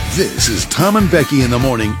This is Tom and Becky in the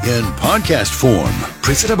morning in podcast form.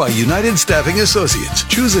 Presented by United Staffing Associates.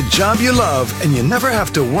 Choose a job you love and you never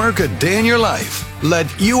have to work a day in your life.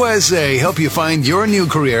 Let USA help you find your new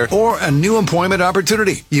career or a new employment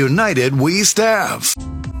opportunity. United We Staff.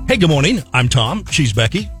 Hey, good morning. I'm Tom. She's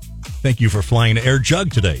Becky. Thank you for flying Air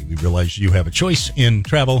Jug today. We realize you have a choice in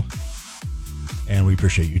travel, and we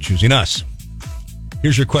appreciate you choosing us.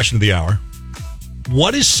 Here's your question of the hour.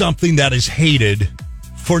 What is something that is hated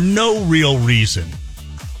for no real reason?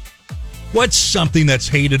 What's something that's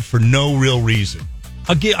hated for no real reason?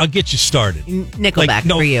 I'll get you started. Nickelback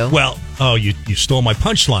for you. Well, you stole my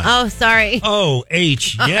punchline. Oh, sorry. Oh,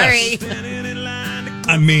 H, yes. Sorry.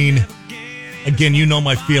 I mean, again, you know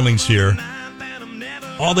my feelings here.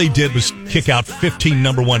 All they did was kick out 15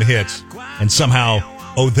 number one hits, and somehow,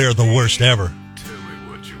 they're the worst ever.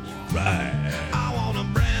 Right. I want a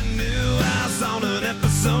brand new house on an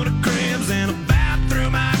episode of Cribs and a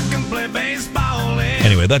bathroom I can play baseball in.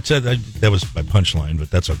 Anyway, that was my punchline,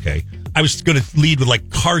 but that's okay. I was going to lead with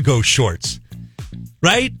like cargo shorts,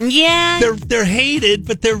 right? Yeah. They're hated,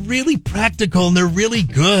 but they're really practical and they're really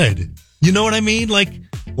good. You know what I mean? Like,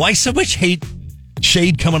 why so much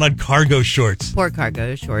shade coming on cargo shorts? Poor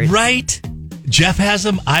cargo shorts. Right? Jeff has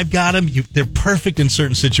them. I've got them. They're perfect in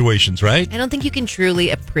certain situations, right? I don't think you can truly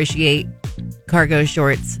appreciate cargo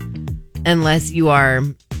shorts unless you are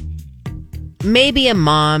maybe a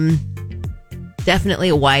mom, definitely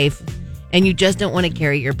a wife, and you just don't want to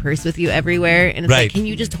carry your purse with you everywhere. And it's like, can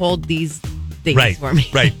you just hold these things for me?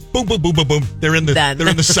 Right. Boom, boom, boom, boom, boom. They're in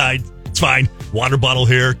the side. It's fine. Water bottle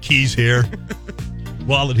here, keys here,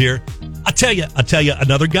 wallet here. I'll tell you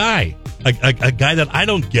another guy, a guy that I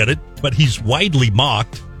don't get it, but he's widely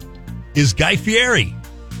mocked, is Guy Fieri.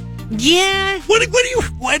 Yeah. Why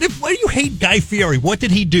do you hate Guy Fieri? What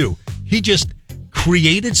did he do? He just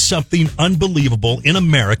created something unbelievable in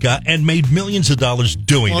America and made millions of dollars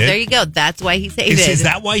doing it. Well, there you go. That's why he's hated. Is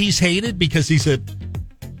that why he's hated? Because he's you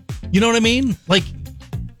know what I mean? Like,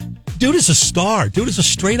 dude is a star. Dude is a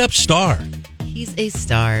straight up star. He's a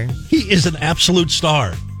star. He is an absolute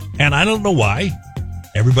star. And I don't know why.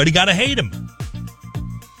 Everybody got to hate him.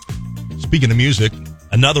 Speaking of music,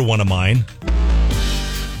 another one of mine.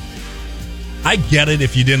 I get it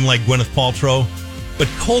if you didn't like Gwyneth Paltrow, but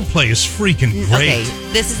Coldplay is freaking great. Okay,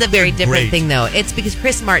 this is a very different thing, though. It's because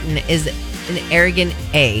Chris Martin is an arrogant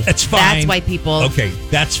A. That's fine. That's why people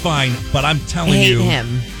that's fine. But I'm telling hate you,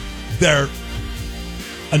 him. They're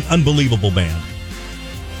an unbelievable band.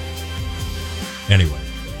 Anyway,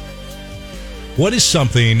 what is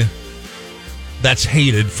something that's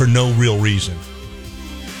hated for no real reason?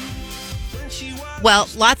 Well,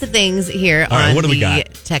 lots of things here All right, on what do we the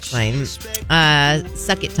got? text line.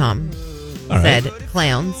 Suck it, Tom. Said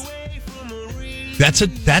clowns.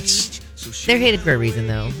 They're hated for a reason,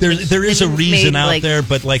 though. There is a reason out there,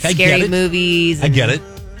 but like I get scary it. movies. I get it.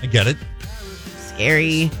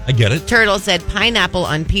 Scary. I get it. Turtle said pineapple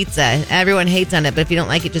on pizza. Everyone hates on it, but if you don't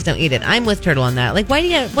like it, just don't eat it. I'm with Turtle on that. Like,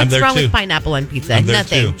 what's wrong with pineapple on pizza? I'm there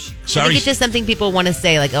Nothing. too. I Sorry. think it's just something people want to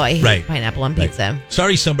say, like, I hate pineapple on pizza.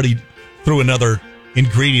 Sorry, somebody threw another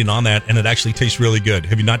ingredient on that, and it actually tastes really good.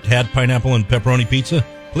 Have you not had pineapple and pepperoni pizza?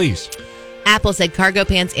 Please. Apple said cargo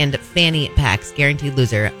pants and fanny packs. Guaranteed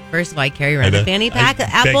loser. First of all, I carry around a fanny pack,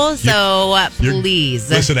 Apple, please.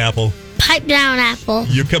 Listen, Apple. Pipe down, Apple.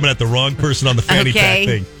 You're coming at the wrong person on the fanny pack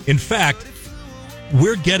thing. In fact,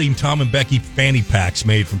 we're getting Tom and Becky fanny packs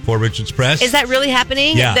made from Poor Richard's Press. Is that really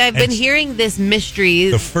happening? Yeah. I've been hearing this mystery.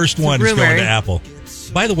 The first one is going to Apple.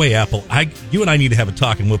 By the way, Apple, you and I need to have a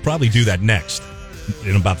talk, and we'll probably do that next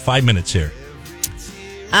in about 5 minutes here.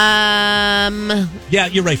 Yeah,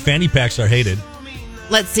 you're right. Fanny packs are hated.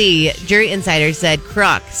 Let's see. Jury Insider said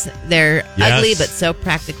Crocs. They're ugly, but so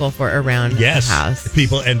practical for around the house.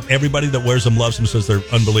 People and everybody that wears them loves them, says they're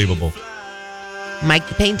unbelievable. Mike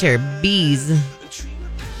the Painter, bees.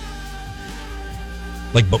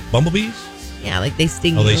 Like bumblebees? Yeah, like they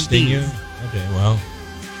sting you. Oh, they sting you? Okay, well.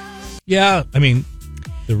 Yeah, I mean,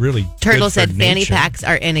 they're really Turtle good for said fanny nature. packs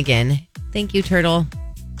are in again. Thank you, Turtle.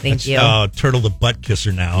 Thank you. Oh, Turtle the butt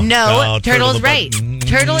kisser now. No, Oh, Turtle's the right.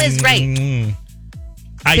 Turtle is right.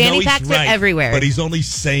 I Fanny know he's packs right, are everywhere. but he's only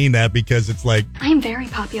saying that because it's like I'm very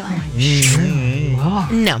popular.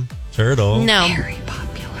 No. Turtle. No. Very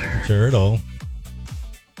popular. Turtle.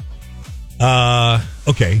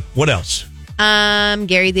 Okay. What else?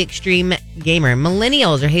 Gary the Extreme Gamer.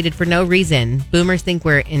 Millennials are hated for no reason. Boomers think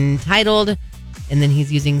we're entitled. And then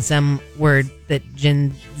he's using some word that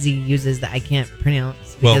Gen Z uses that I can't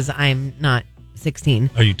pronounce because I'm not 16.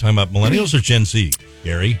 Are you talking about millennials or Gen Z,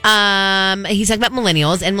 Gary? He's talking about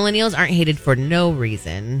millennials, and millennials aren't hated for no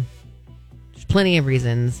reason. Just plenty of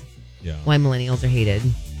reasons Yeah. why millennials are hated.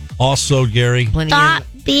 Also, Gary. Plenty Stop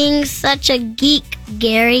of being such a geek,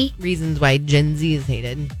 Gary. reasons why Gen Z is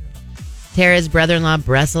hated. Tara's brother-in-law,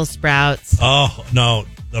 Brussels sprouts. Oh, no.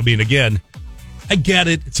 I mean, again, I get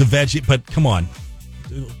it. It's a veggie, but come on.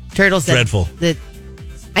 Turtle said Dreadful. that.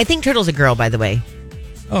 I think Turtle's a girl, by the way,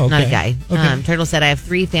 Oh, okay. not a guy. Okay. Turtle said, I have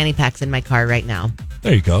 3 fanny packs in my car right now.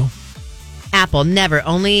 There you go. Apple, never.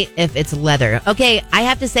 Only if it's leather. Okay, I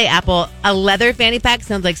have to say, Apple, a leather fanny pack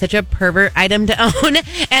sounds like such a pervert item to own.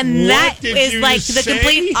 And What that did is you like just the say?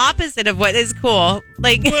 complete opposite of what is cool.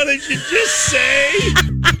 Like, What did you just say?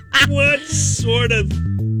 What sort of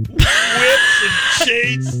whips and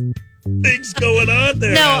chains things going on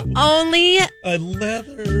there? no, only A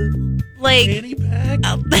leather like, fanny pack?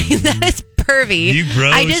 that is pervy. You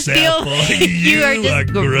gross, I just feel Apple. you are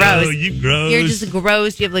just gross. You gross. You're just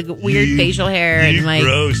gross. You have like weird You- facial hair you and like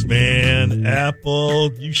gross, man.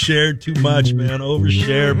 Apple, you shared too much, man.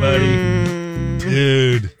 Overshare, buddy.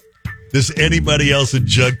 Dude, does anybody else in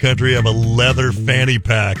Jug Country have a leather fanny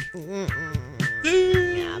pack?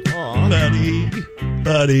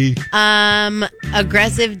 Buddy.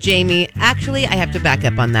 aggressive Jamie. Actually, I have to back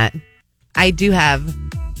up on that. I do have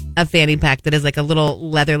a fanny pack that is like a little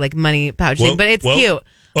leather like money pouch thing, but it's cute.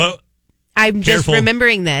 Whoa. I'm just Careful.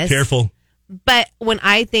 remembering this. Careful. But when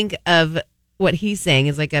I think of what he's saying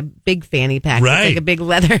is like a big fanny pack, Right. it's like a big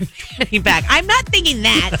leather fanny pack. I'm not thinking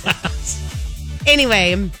that.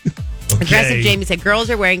 Anyway, aggressive Jamie said girls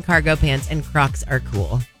are wearing cargo pants and Crocs are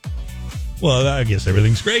cool. Well, I guess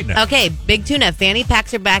everything's great now. Okay, Big Tuna, fanny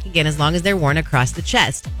packs are back again as long as they're worn across the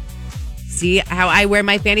chest. See how I wear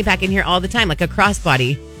my fanny pack in here all the time, like a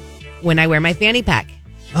crossbody when I wear my fanny pack.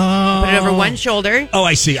 Oh. Put it over one shoulder. Oh,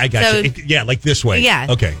 I see. I got So- you. Yeah, like this way. Yeah.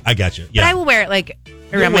 Okay, I got you. Yeah. But I will wear it like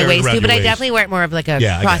You'll around my wear it waist around too, but your I waist. definitely wear it more of like a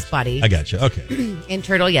Yeah, I got you. crossbody. I got you. Okay. And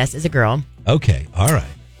Turtle, yes, is a girl. Okay. All right.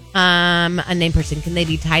 Unnamed person, can they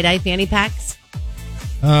be tie-dye fanny packs?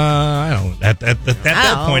 I don't. At that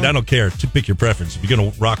Oh. point, I don't care. To pick your preference. If you're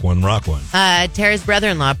gonna rock one, rock one. Tara's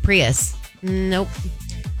brother-in-law, Prius. Nope.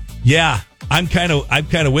 Yeah, I'm kind of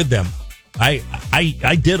with them. I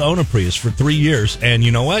did own a Prius for 3 years, and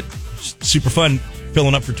you know what? Super fun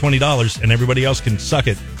filling up for $20, and everybody else can suck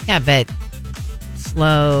it. Yeah, but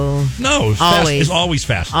slow. No, Always. it's always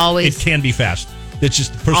fast. Always. It can be fast. It's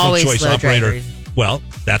just the personal Always choice slow operator. drivers. Well,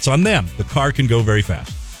 that's on them. The car can go very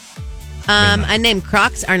fast. Unnamed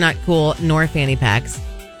Crocs are not cool, nor fanny packs.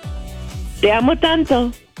 Te amo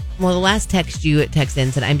tanto. Well, the last text you text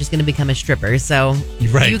in said, I'm just going to become a stripper. So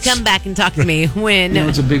Right. you come back and talk to me when,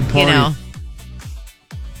 it's a big party. you know,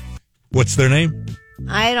 What's their name?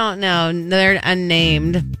 I don't know. They're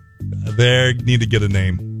unnamed. They need to get a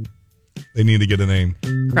name. They need to get a name.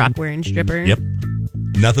 Croc wearing stripper. Yep.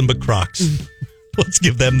 Nothing but Crocs. Let's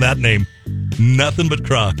give them that name. Nothing but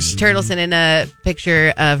Crocs. Turtle sent in a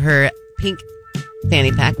picture of her pink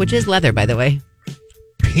fanny pack, which is leather, by the way.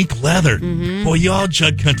 Pink leather. Mm-hmm. Boy, y'all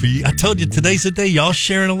Jug Country. I told you today's the day. Y'all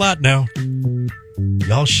sharing a lot now.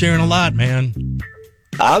 Y'all sharing a lot, man.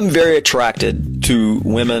 I'm very attracted to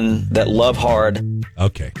women that love hard.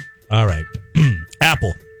 Okay. All right.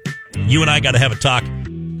 Apple. You and I got to have a talk.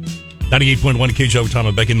 98.1 KJ Tom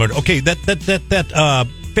and Becky and Murder. Okay, that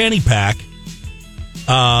fanny pack.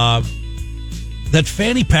 That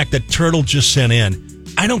fanny pack that Turtle just sent in.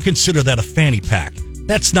 I don't consider that a fanny pack.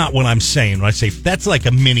 That's not what I'm saying when I say that's like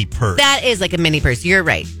a mini purse. That is like a mini purse. You're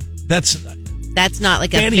right. That's not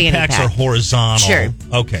like a fanny fanny packs pack. are horizontal. Sure.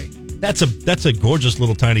 Okay. That's a gorgeous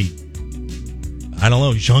little tiny, I don't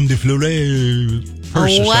know, Jean de Fleuret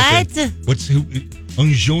purse or What? something.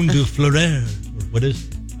 Un Jean de Fleuret. What is?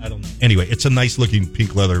 I don't know. Anyway, it's a nice looking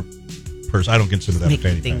pink leather purse. I don't consider that a Making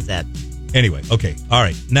fanny things pack. up. Anyway, okay. All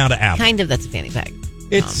right. Now to Apple. Kind of, that's a fanny pack.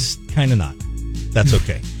 It's kind of not. That's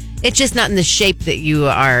okay. It's just not in the shape that you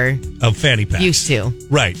are Of fanny packs. used to.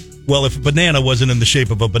 Right. Well, if a banana wasn't in the shape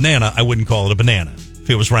of a banana, I wouldn't call it a banana if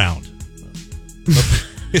it was round.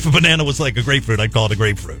 If a banana was like a grapefruit, I'd call it a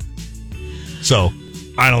grapefruit. So,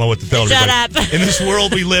 I don't know what to tell Shut everybody. up. In this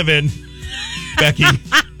world we live in, Becky,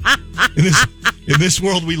 in this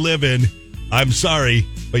world we live in, I'm sorry,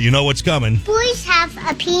 but you know what's coming. Boys have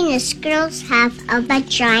a penis, girls have a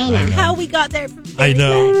vagina. How we got there from I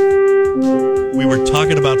know. We were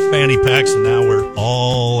talking about fanny packs, and now we're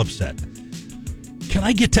all upset. Can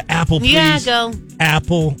I get to Apple, please? Yeah, go.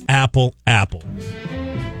 Apple, Apple, Apple.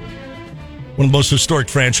 One of the most historic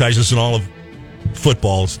franchises in all of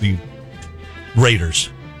football is the Raiders.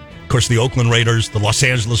 Of course, the Oakland Raiders, the Los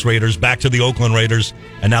Angeles Raiders, back to the Oakland Raiders,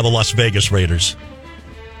 and now the Las Vegas Raiders.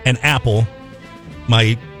 And Apple,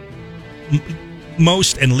 my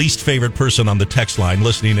most and least favorite person on the text line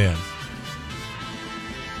listening in,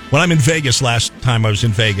 When I'm in Vegas, last time I was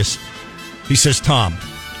in Vegas, he says, Tom,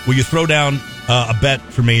 will you throw down a bet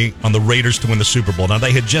for me on the Raiders to win the Super Bowl? Now,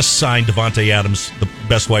 they had just signed Devontae Adams, the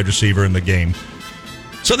best wide receiver in the game.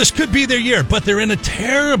 So this could be their year, but they're in a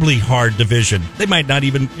terribly hard division. They might not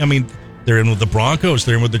even, they're in with the Broncos,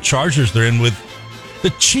 they're in with the Chargers, they're in with the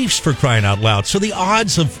Chiefs, for crying out loud. So the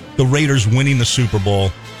odds of the Raiders winning the Super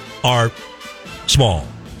Bowl are small,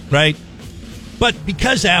 right? But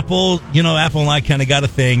because Apple and I kind of got a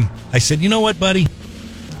thing, I said, you know what, buddy?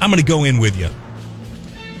 I'm going to go in with you.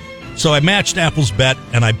 So I matched Apple's bet,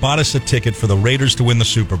 and I bought us a ticket for the Raiders to win the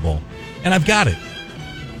Super Bowl. And I've got it.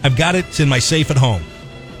 It's in my safe at home,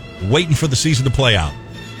 waiting for the season to play out.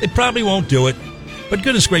 They probably won't do it, but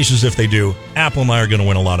goodness gracious, if they do, Apple and I are going to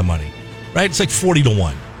win a lot of money, right? It's like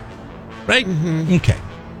 40-1, right? Mm-hmm. Okay.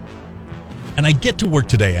 And I get to work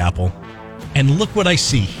today, Apple, and look what I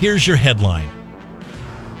see. Here's your headline.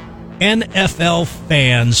 NFL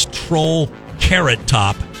fans troll Carrot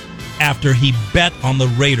Top after he bet on the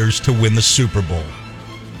Raiders to win the Super Bowl.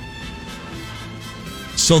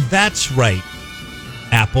 So that's right,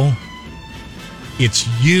 Apple. It's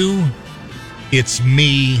you, it's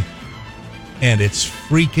me, and it's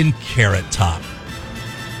freaking Carrot Top.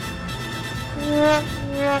 I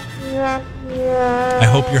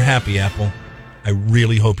hope you're happy, Apple. I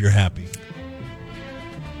really hope you're happy.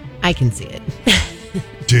 I can see it.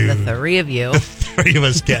 Dude. The three of you. The three of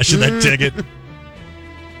us cashing that ticket.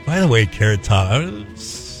 By the way, Carrot Top,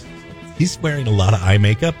 he's wearing a lot of eye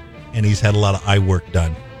makeup, and he's had a lot of eye work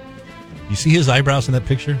done. You see his eyebrows in that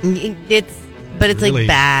picture? It's really, like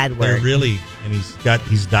bad work. They're really, and he's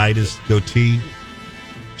dyed his goatee.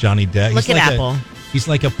 Johnny Depp. Look at Apple. He's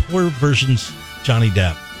like a poor version's Johnny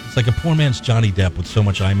Depp. It's like a poor man's Johnny Depp with so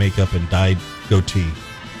much eye makeup and dyed goatee.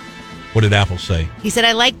 What did Apple say? He said,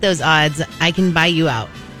 I like those odds. I can buy you out.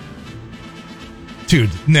 Dude,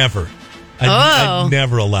 never. I'd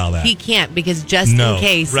never allow that. He can't, because just in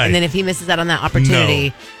case, right. And then if he misses out on that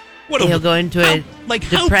opportunity, he'll go into a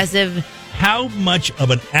depressive... How much of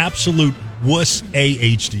an absolute wuss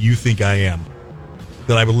AH do you think I am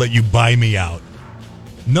that I would let you buy me out?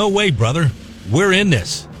 No way, brother. We're in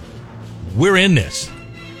this.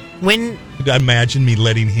 When... Imagine me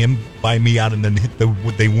letting him buy me out and then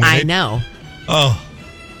they win I know. Oh,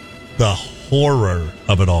 the horror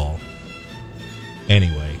of it all.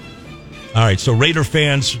 Anyway. All right, so Raider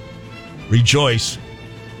fans, rejoice.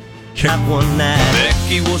 One night,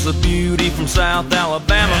 Becky was a beauty from South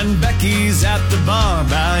Alabama, and Becky's at the bar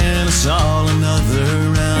buying us all another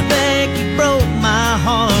round. Becky broke my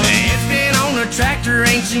heart. It's been on the tractor,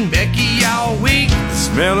 ain't seen Becky all week. The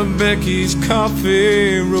smell of Becky's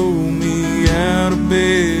coffee rolled me out of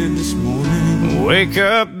bed this morning. Wake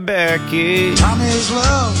up, Becky. Tommy's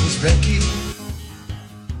love was Becky.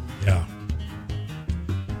 Yeah.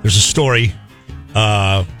 There's a story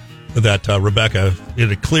that Rebecca,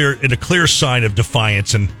 in a clear sign of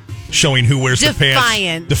defiance and showing who wears the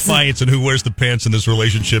pants. Defiance and who wears the pants in this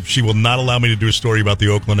relationship. She will not allow me to do a story about the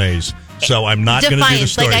Oakland A's. So I'm not going to do the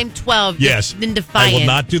story. Like I'm 12. Yes. Then defiant. I will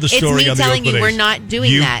not do the story on the Oakland A's. It's me telling you we're not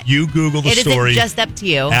doing that. You Google the story. It isn't just up to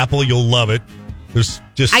you. Apple, you'll love it. I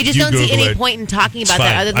just don't see any point in talking about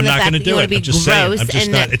that other than the fact that you want to be gross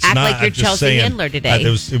and act like you're Chelsea Handler today.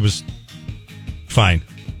 It was fine.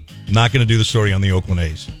 Not going to do the story on the Oakland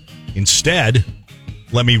A's. Instead,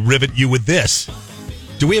 let me rivet you with this.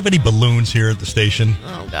 Do we have any balloons here at the station?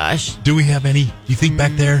 Oh, gosh. Do we have any? Do you think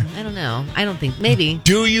back there? I don't know. I don't think. Maybe.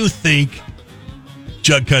 Do you think,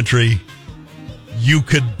 Jug Country, you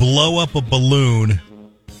could blow up a balloon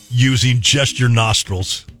using just your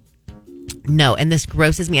nostrils? No, and this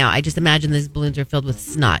grosses me out. I just imagine these balloons are filled with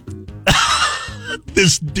snot.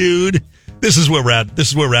 This dude, this is where we're at. This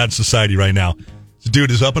is where we're at in society right now. This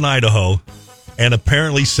dude is up in Idaho and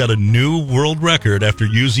apparently set a new world record after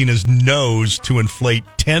using his nose to inflate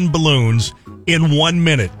 10 balloons in 1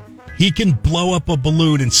 minute. He can blow up a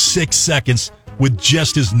balloon in 6 seconds with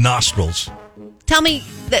just his nostrils. Tell me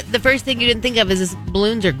that the first thing you didn't think of is this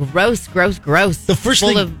balloons are gross. The first full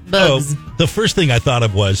thing, of bugs. The first thing I thought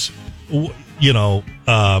of was, well,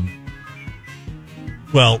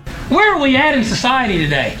 where are we at in society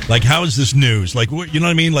today? Like, how is this news? Like, you know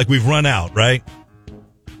what I mean? Like, we've run out, right?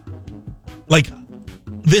 Like,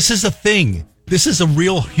 this is a thing. This is a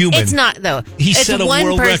real human. It's not, though. He it's set a one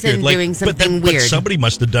world person record. doing something weird. But somebody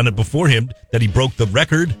must have done it before him, that he broke the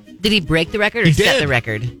record. Did he break the record or set the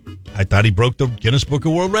record? I thought he broke the Guinness Book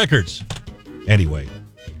of World Records. Anyway,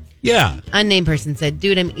 yeah. Unnamed person said,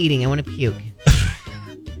 dude, I'm eating. I want to puke.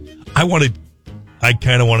 I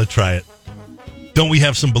kind of want to try it. Don't we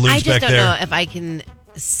have some balloons back there? I just don't know if I can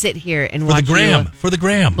sit here and watch For the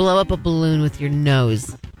gram. you blow up a balloon with your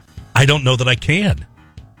nose. I don't know that I can.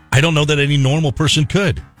 I don't know that any normal person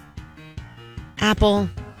could. Apple.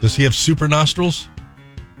 Does he have super nostrils?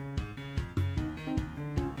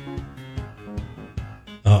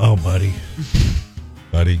 Uh-oh, buddy.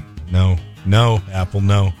 Buddy, no. No, Apple,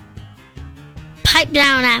 no. Pipe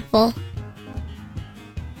down, Apple.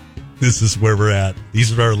 This is where we're at.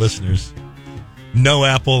 These are our listeners. No,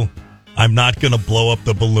 Apple, I'm not going to blow up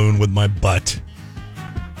the balloon with my butt.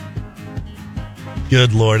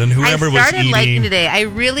 Good Lord. And whoever was eating. I started liking today. I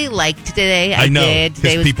really liked today. I know, did.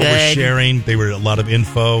 Today was people good. were sharing. They were a lot of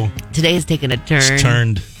info. Today has taken a turn.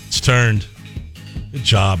 It's turned. Good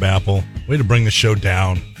job, Apple. Way to bring the show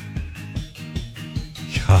down.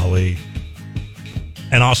 Golly.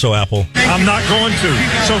 And also, Apple. I'm not going to,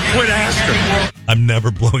 so quit asking. I'm never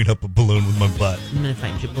blowing up a balloon with my butt. I'm going to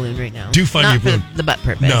find you a balloon right now. Do find Not me a balloon. for the butt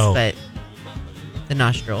purpose, No. but the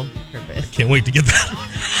nostril purpose. Can't wait to get that.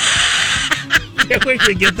 Can't wait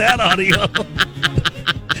to get that audio.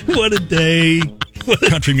 What a day. What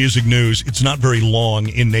country music news. It's not very long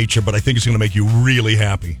in nature, but I think it's going to make you really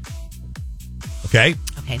happy. Okay?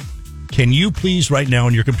 Okay. Can you please, right now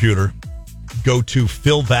on your computer, go to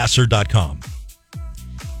philvassar.com.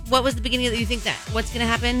 What was the beginning of that? You think that? What's going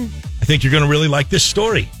to happen? I think you're going to really like this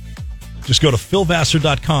story. Just go to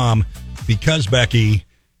philvassar.com because, Becky,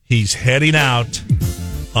 he's heading out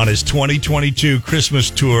on his 2022 Christmas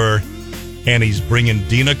tour, and he's bringing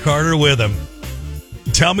Dina Carter with him.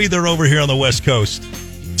 Tell me they're over here on the West Coast.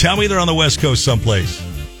 Tell me they're on the West Coast someplace.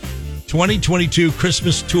 2022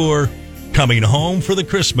 Christmas tour coming home for the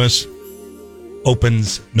Christmas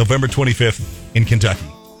opens November 25th in Kentucky.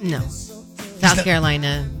 No. South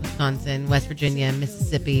Carolina, Wisconsin, West Virginia,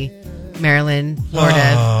 Mississippi, Maryland,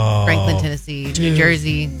 Florida, Franklin, Tennessee, New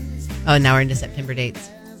Jersey. Oh, now we're into September dates.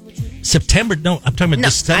 September? No, I'm talking about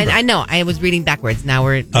December. I know. I was reading backwards. Now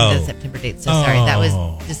we're into September dates. So sorry. That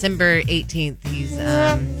was December 18th. He's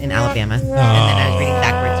in Alabama. And then I was reading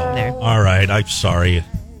backwards from there. All right. I'm sorry.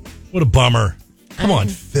 What a bummer. Come on,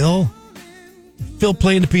 Phil. Phil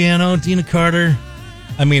playing the piano, Dina Carter.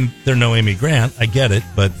 I mean, they're no Amy Grant. I get it,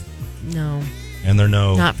 but... No. And they're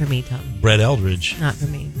no... Not for me, Tom. Brett Eldridge. Not for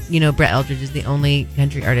me. You know, Brett Eldridge is the only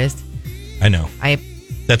country artist. I know.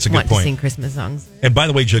 That's a good want point. To sing Christmas songs. And by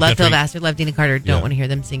the way, love Phil Vassar, love Dina Carter. Don't want to hear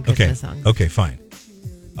them sing Christmas songs. Okay, fine.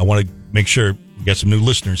 I want to make sure we got some new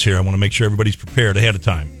listeners here. I want to make sure everybody's prepared ahead of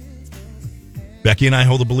time. Becky and I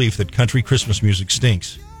hold the belief that country Christmas music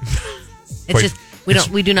stinks.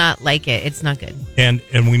 We do not like it. It's not good. And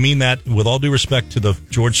we mean that with all due respect to the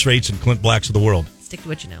George Straits and Clint Blacks of the world. Stick to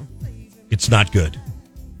what you know. It's not good.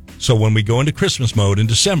 So when we go into Christmas mode in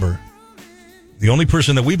December, the only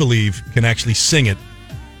person that we believe can actually sing it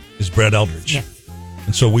is Brett Eldridge. Yeah.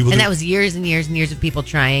 And so we will. And that was years and years and years of people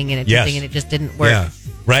trying and attempting, and it just didn't work. Yeah.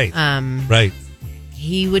 Right. Right.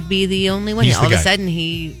 He would be the only one. All of a sudden,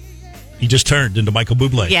 he just turned into Michael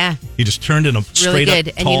Bublé. Yeah. He just turned into really good.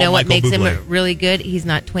 Up, and you know what Michael makes Bublé. him really good? He's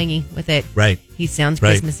not twangy with it. Right. He sounds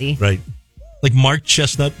Christmassy. Right. Like Mark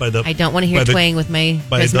Chestnut by the. I don't want to hear twang with my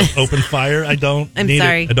by Christmas. the open fire. I don't. I'm need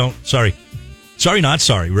sorry. It. I don't. Sorry. Sorry, not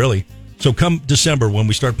sorry. Really. So come December when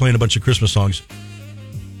we start playing a bunch of Christmas songs.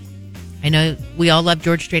 I know we all love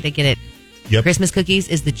George Strait. I get it. Yep. Christmas Cookies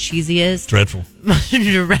is the cheesiest,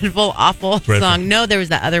 dreadful, awful song. No, there was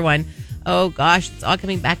that other one. Oh gosh, it's all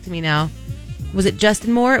coming back to me now. Was it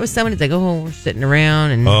Justin Moore? It was someone. It's like, oh, we're sitting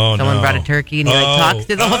around, and someone brought a turkey, and he talks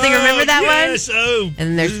through the whole thing. Remember that one? Oh, and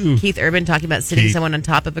then there's Keith Urban talking about sitting someone on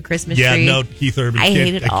top of a Christmas tree. Yeah, no, Keith Urban. I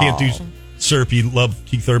hate it all. I can't do Syrupy. Love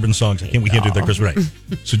Keith Urban songs. We can't do that Christmas.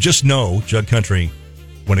 Right. So just know, Jug Country,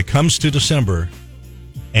 when it comes to December,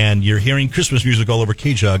 and you're hearing Christmas music all over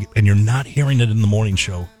K-Jug, and you're not hearing it in the morning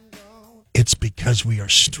show, it's because we are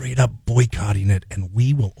straight up boycotting it, and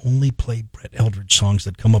we will only play Brett Eldridge songs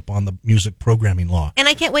that come up on the music programming law. And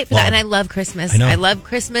I can't wait for that. And I love Christmas. I know. I love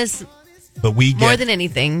Christmas but more than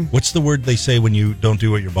anything. What's the word they say when you don't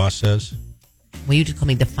do what your boss says? Well, you just called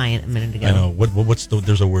me defiant a minute ago. I know. What's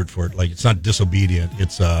there's a word for it. Like, it's not disobedient.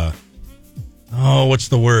 It's, what's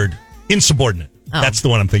the word? Insubordinate. Oh. That's the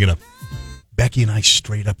one I'm thinking of. Becky and I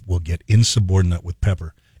straight up will get insubordinate with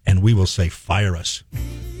Pepper, and we will say, fire us.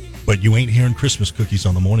 But you ain't hearing Christmas cookies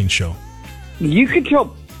on the morning show. You could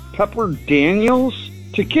tell Pepper Daniels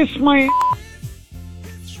to kiss my...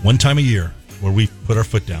 It's one time a year where we put our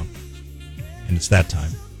foot down, and it's that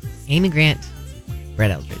time. Amy Grant,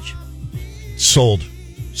 Brett Eldridge. Sold.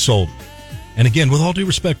 And again, with all due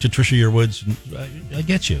respect to Trisha Yearwoods, I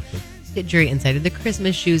get you. Get Jury Insider, the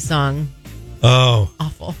Christmas shoes song. Oh,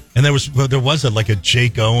 awful! And there was like a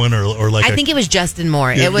Jake Owen or like I think it was Justin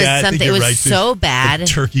Moore. It was something. It was right. So bad. The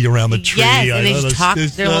turkey around the tree. Yes, and they just talked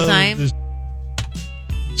the whole time.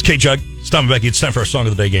 It's K-Jug. It's Tom and Becky. It's time for our Song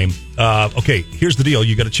of the Day game. Okay, here's the deal.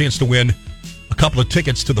 You got a chance to win a couple of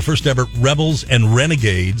tickets to the first ever Rebels and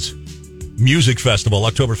Renegades Music Festival,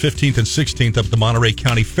 October 15th and 16th up at the Monterey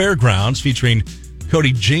County Fairgrounds, featuring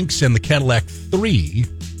Cody Jinks and the Cadillac 3.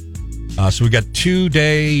 So we got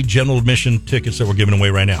 2-day general admission tickets that we're giving away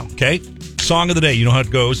right now. Okay? Song of the day. You know how it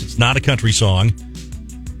goes. It's not a country song.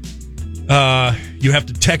 You have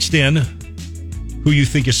to text in who you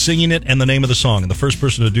think is singing it and the name of the song. And the first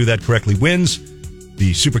person to do that correctly wins.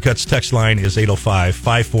 The Supercuts text line is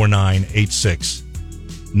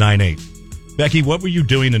 805-549-8698. Becky, what were you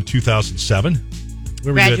doing in 2007?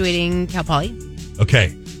 Graduating Cal Poly.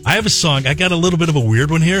 Okay. I have a song. I got a little bit of a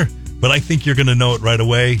weird one here, but I think you're going to know it right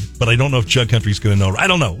away. But I don't know if Jug Country's going to know it. I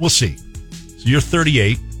don't know. We'll see. So you're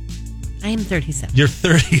 38. I am 37. You're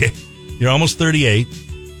 38. You're almost 38.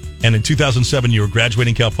 And in 2007, you were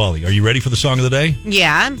graduating Cal Poly. Are you ready for the song of the day?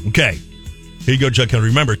 Yeah. Okay. Here you go, Jug Country.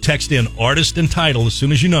 Remember, text in artist and title as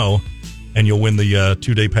soon as you know, and you'll win the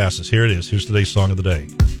 2-day passes. Here it is. Here's today's song of the day.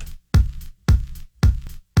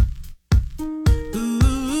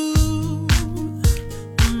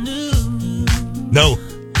 No.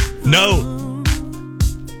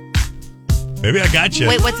 Maybe I got you.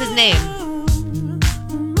 Wait, what's his name?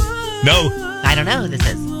 No. I don't know who this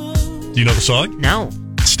is. Do you know the song? No.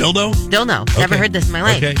 Still no? Still no. Never heard this in my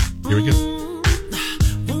life. Okay, here we go.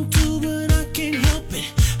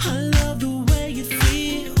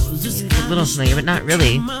 It's a little familiar, but not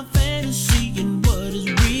really.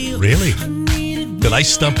 Really? Did I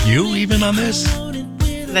stump you even on this?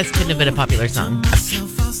 That couldn't have been a popular song.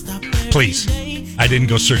 Please. I didn't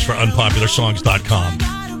go search for unpopularsongs.com.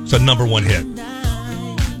 It's a #1 hit.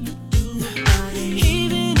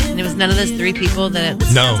 And it was none of those three people that...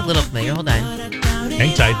 This No. sounds a little familiar. Hold on.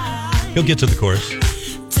 Hang tight. He'll get to the chorus.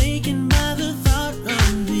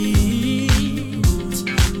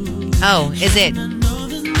 Oh, is it?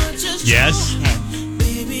 Yes. Okay.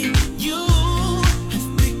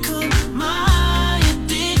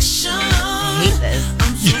 I hate this.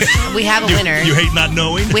 We have a winner. You hate not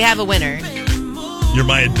knowing? We have a winner. You're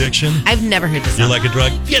my addiction? I've never heard this You're song. like a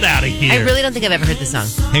drug? Get out of here. I really don't think I've ever heard this song.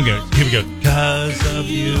 Here we go. Because of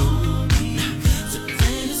you.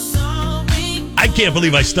 I can't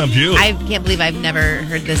believe I stumped you. I can't believe I've never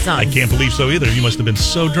heard this song. I can't believe so either. You must have been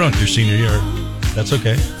so drunk your senior year. That's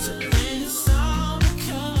okay.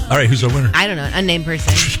 All right, who's our winner? I don't know. Unnamed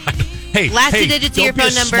person. Hey, Last two digits of your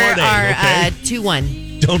phone number are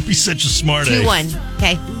 21. Don't be such a smart 21.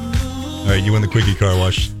 Okay. All right, you win the Quickie Car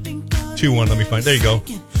Wash. 2-1. Let me find. There you go.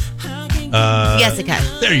 Jessica.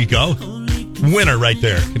 There you go. Winner right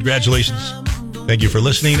there. Congratulations. Thank you for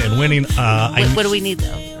listening and winning. What do we need,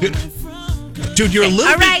 though? Dude, you're a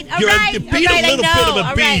little being a little bit of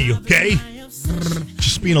a bee, okay?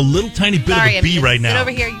 Just being a little tiny bit of a bee right now. Sit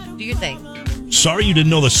over here. Do your thing. Sorry you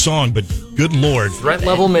didn't know the song, but good Lord. Threat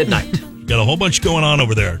level midnight. Got a whole bunch going on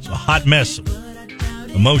over there. It's a hot mess of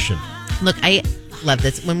emotion. Look, I love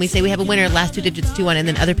this. When we say we have a winner, last two digits 21, and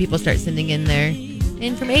then other people start sending in their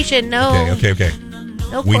information. No. Okay.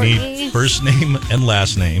 No, we Courtney. need first name and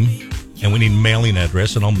last name, and we need mailing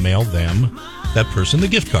address, and I'll mail them, that person, the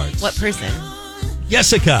gift cards. What person?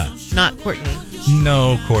 Jessica. Not Courtney.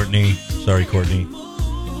 No, Courtney. Sorry, Courtney.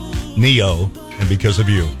 Neo, and because of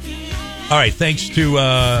you. All right, thanks to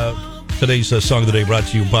today's Song of the Day brought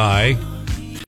to you by